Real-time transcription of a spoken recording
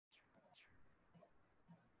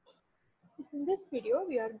In this video,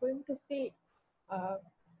 we are going to see uh,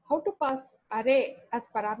 how to pass array as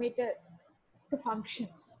parameter to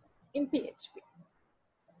functions in PHP.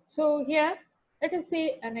 So here, let us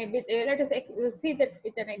see see that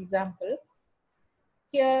with an example.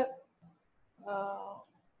 Here,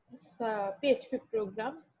 this PHP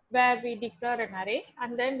program where we declare an array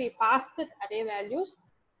and then we pass that array values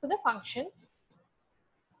to the functions.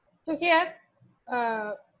 So here,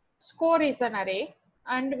 uh, score is an array,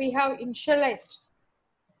 and we have initialized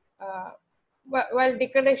uh, while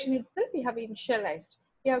declaration itself we have initialized,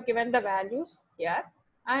 we have given the values here,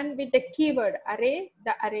 and with the keyword array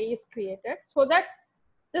the array is created, so that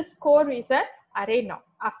the score is an array. Now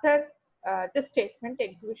after this statement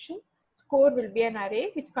execution, score will be an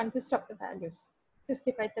array which consists of the values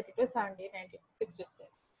 65, 32, 70, 90, 66.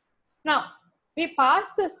 Now we pass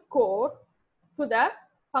the score to the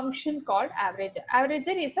function called averager.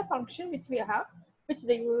 Averager is a function which we have, which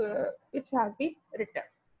has been written.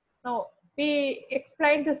 Now we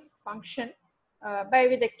explain this function by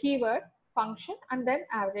with the keyword function and then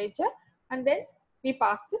averager, and then we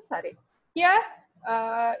pass this array. Here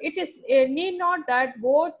it is need not that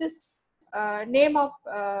both this name of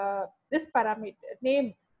this parameter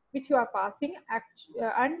name which you are passing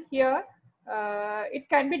and here it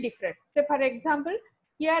can be different. So for example,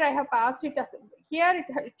 here I have passed it as, here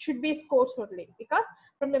it should be scores only, because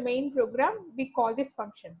from the main program we call this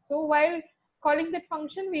function. So while calling that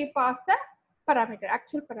function we pass the parameter,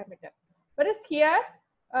 actual parameter. Whereas here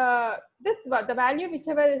the value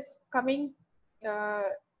whichever is coming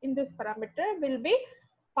in this parameter will be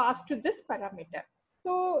passed to this parameter.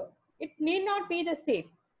 So it need not be the same.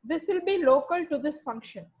 This will be local to this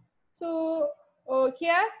function. So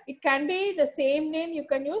here it can be the same name you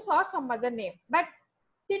can use or some other name, but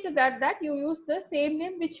see to that you use the same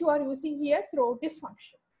name which you are using here throughout this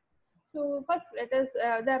function. So first let us,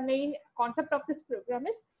 the main concept of this program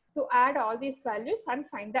is to add all these values and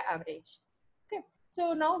find the average. Okay,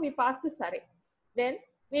 so now we pass this array. Then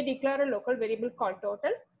we declare a local variable called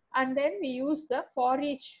total, and then we use the for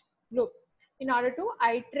each loop in order to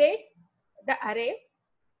iterate the array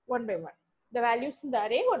one by one, the values in the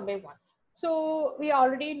array one by one. So we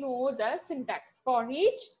already know the syntax for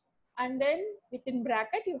each, and then within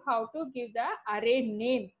bracket you have to give the array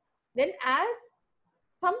name, then as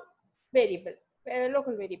some variable,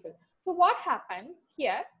 local variable. So what happens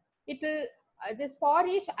here, it will this for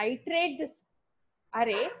each iterate this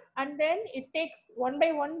array, and then it takes one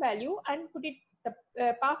by one value and put it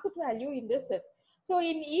pass it value in this set. So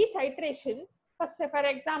in each iteration, first for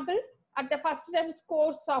example, at the first term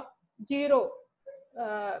scores of 0,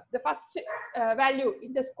 the first value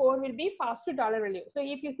in the score will be passed to dollar value. So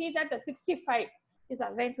if you see that the 65 is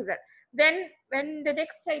assigned to that, then when the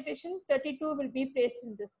next iteration 32 will be placed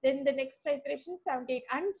in this, then the next iteration 78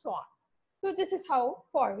 and so on. So this is how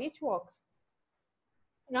for each works.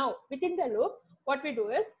 Now within the loop what we do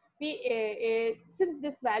is we since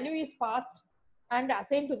this value is passed and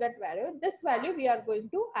assigned to that value, this value we are going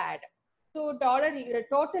to add. So dollar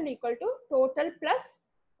total equal to total plus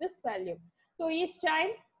this value. So each time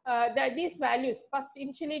these values, first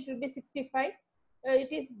initially it will be 65,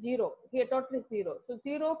 it is 0, here total is 0. So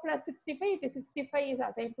 0 plus 65, it is 65 is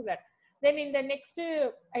assigned to that. Then in the next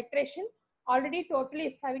iteration, already total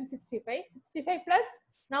is having 65, 65 plus,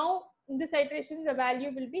 now in this iteration the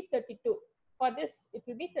value will be 32. For this it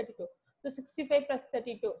will be 32. So 65 plus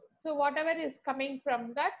 32. So whatever is coming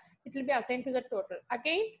from that, it will be assigned to the total.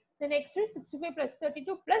 Again, the next is 65 plus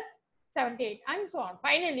 32 plus 78 and so on.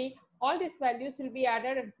 Finally, all these values will be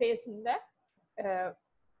added and placed in the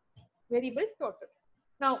variable total.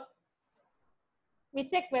 Now, we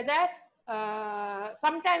check whether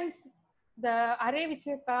sometimes the array which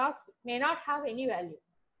we pass may not have any value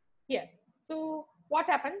here. So what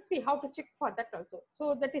happens? We have to check for that also.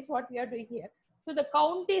 So that is what we are doing here. So the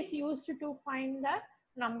count is used to find the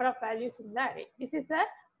number of values in the array. This is a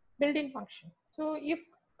built-in function. So if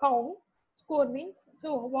count score means,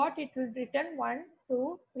 so what it will return 1,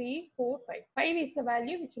 2, 3, 4, 5. 5 is the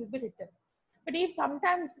value which will be written. But if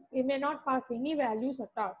sometimes we may not pass any values at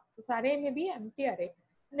all, this array may be empty array.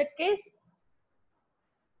 In that case,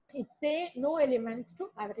 it say no elements to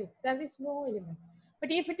average. There is no element.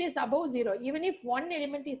 But if it is above 0, even if one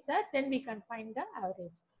element is there, then we can find the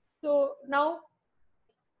average. So now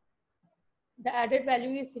the added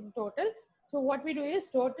value is in total. So what we do is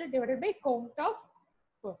total divided by count of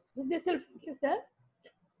rows. So this will give the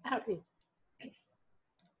average.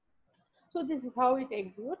 So this is how it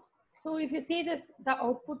executes. So if you see this, the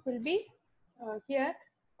output will be here.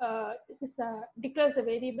 This is declares the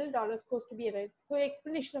variable dollar scores to be available. So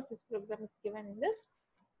explanation of this program is given in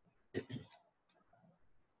this.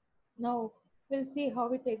 Now we'll see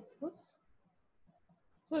how it executes.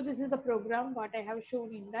 So this is the program what I have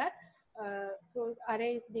shown in that. So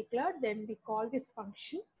array is declared, then we call this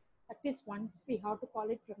function. At least once we have to call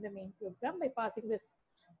it from the main program by passing this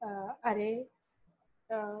array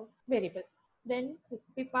variable. Then this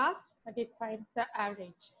will be passed and it finds the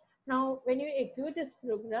average. Now when you execute this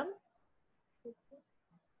program,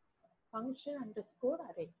 function underscore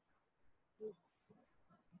array.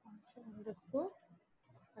 Function underscore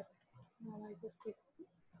array. Now I just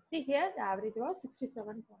see here the average was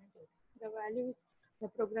 67.8. The value is, the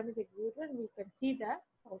program is executed and we can see the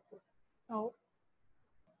output. Now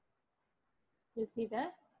we'll see the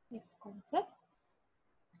next concept.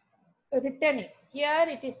 Returning. Here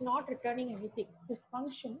it is not returning anything. This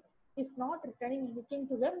function is not returning anything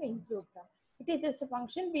to the main program. It is just a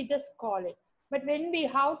function, we just call it. But when we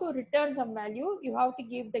have to return some value, you have to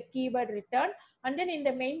give the keyword return, and then in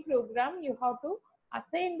the main program you have to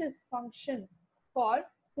assign this function call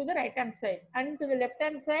to the right hand side, and to the left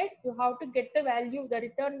hand side you have to get the value, the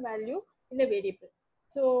return value in the variable.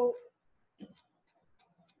 So if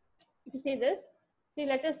you see this, see,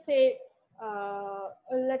 let us say,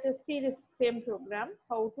 let us see this same program,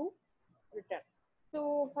 how to return.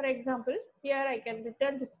 So for example, here I can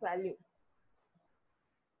return this value.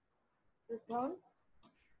 Return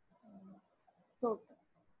total.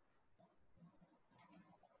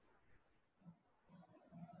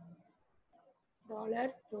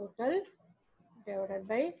 Dollar total divided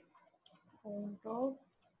by count of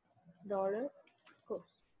dollar cost.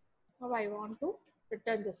 Now I want to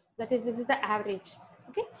return this. That is, this is the average.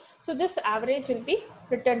 Okay. So this average will be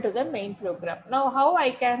returned to the main program. Now how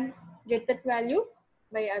I can get that value?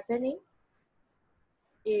 By assigning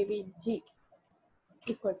avg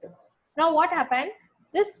equal to. Now what happened?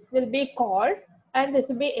 This will be called and this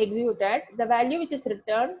will be executed. The value which is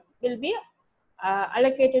returned will be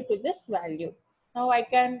allocated to this value. Now I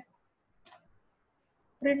can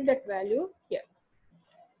print that value here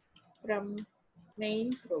from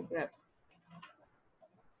main program.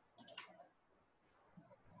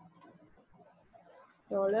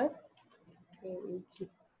 Dollar $AVG.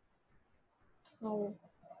 Now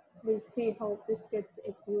we'll see how this gets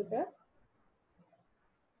executed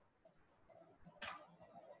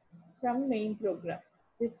from main program.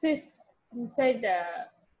 This is inside the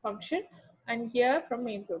function and here from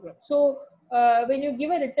main program. So when you give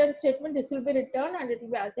a return statement, this will be returned and it will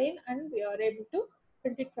be assigned and we are able to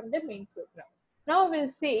print it from the main program. Now we'll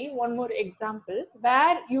see one more example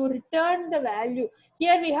where you return the value.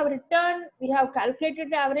 Here we have returned, we have calculated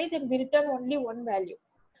the average and we return only one value.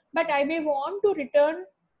 But I may want to return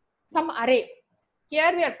some array.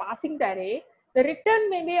 Here we are passing the array. The return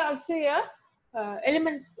may be also a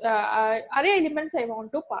elements, array elements I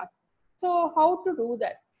want to pass. So how to do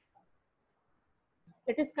that?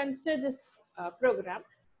 Let us consider this program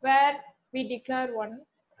where we declare one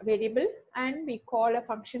variable and we call a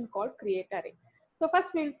function called create array. So first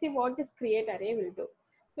we will see what this create array will do.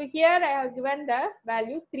 So here I have given the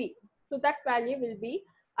value 3. So that value will be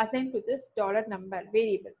assigned to this dollar number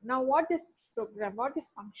variable. Now what this program, what this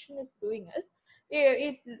function is doing is,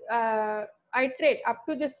 it iterate up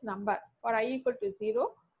to this number for I equal to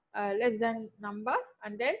 0, less than number,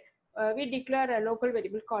 and then we declare a local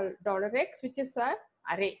variable called $x, which is a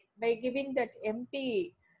array. By giving that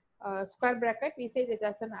empty square bracket, we say this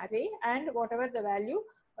as an array, and whatever the value,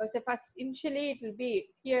 so first initially it will be,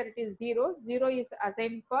 here it is 0, 0 is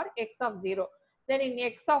assigned for x of 0, then in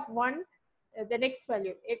x of 1, the next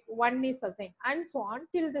value 1 is assigned, and so on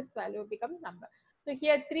till this value becomes number. So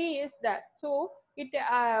here 3 is that, so it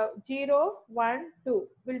 0, 1, 2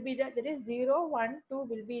 will be the, that is 0, 1, 2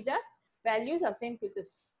 will be the values assigned to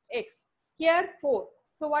this x. Here 4.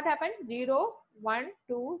 So what happened? 0, 1,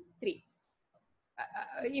 2, 3.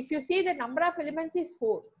 If you see, the number of elements is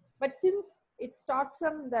 4, but since it starts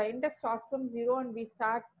from, the index starts from 0 and we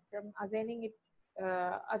start from assigning it,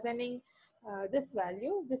 this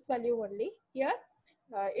value only, here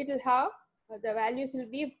it will have the values will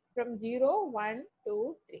be from 0, 1,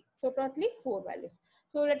 2, 3. So totally 4 values.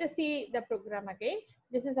 So let us see the program again.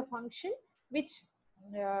 This is a function which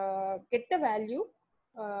get the value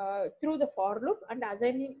through the for loop and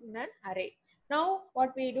assign it in an array. Now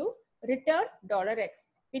what we do, return $x.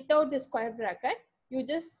 Without the square bracket, you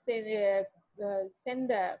just send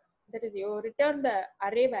the, that is, you return the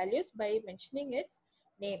array values by mentioning its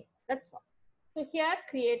name. That's all. So here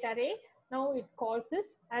create array. Now it calls this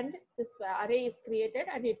and this array is created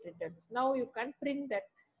and it returns. Now you can print that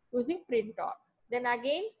using print or. Then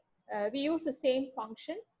again we use the same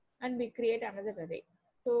function and we create another array.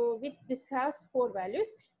 So with this has 4 values.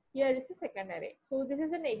 Here is the second array. So this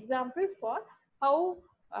is an example for how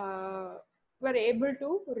were able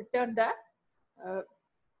to return the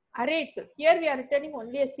array itself. Here we are returning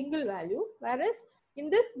only a single value, whereas in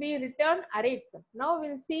this we return array itself. Now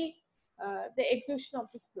we'll see the execution of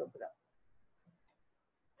this program.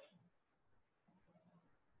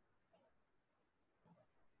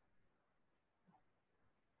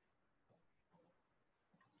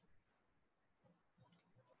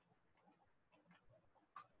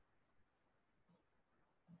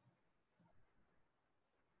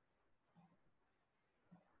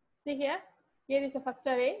 See here, here is the first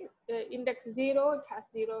array, index 0, it has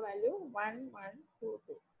 0 value, 1, 1, 2,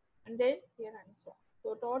 2. And then here and so on.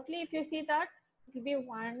 So totally if you see that, it will be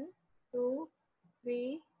 1, 2,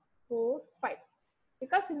 3, 4, 5.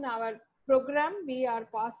 Because in our program, we are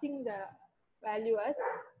passing the value as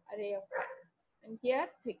array of 5. And here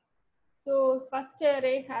 3. So first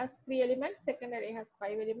array has 3 elements, second array has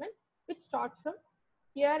 5 elements, which starts from,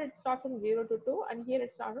 here it starts from 0 to 2, and here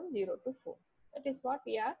it starts from 0 to 4. That is what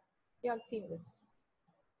we have seen this.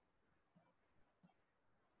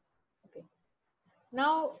 Okay.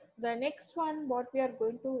 Now the next one, what we are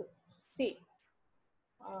going to see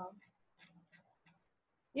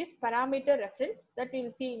is parameter reference, that we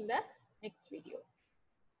will see in the next video.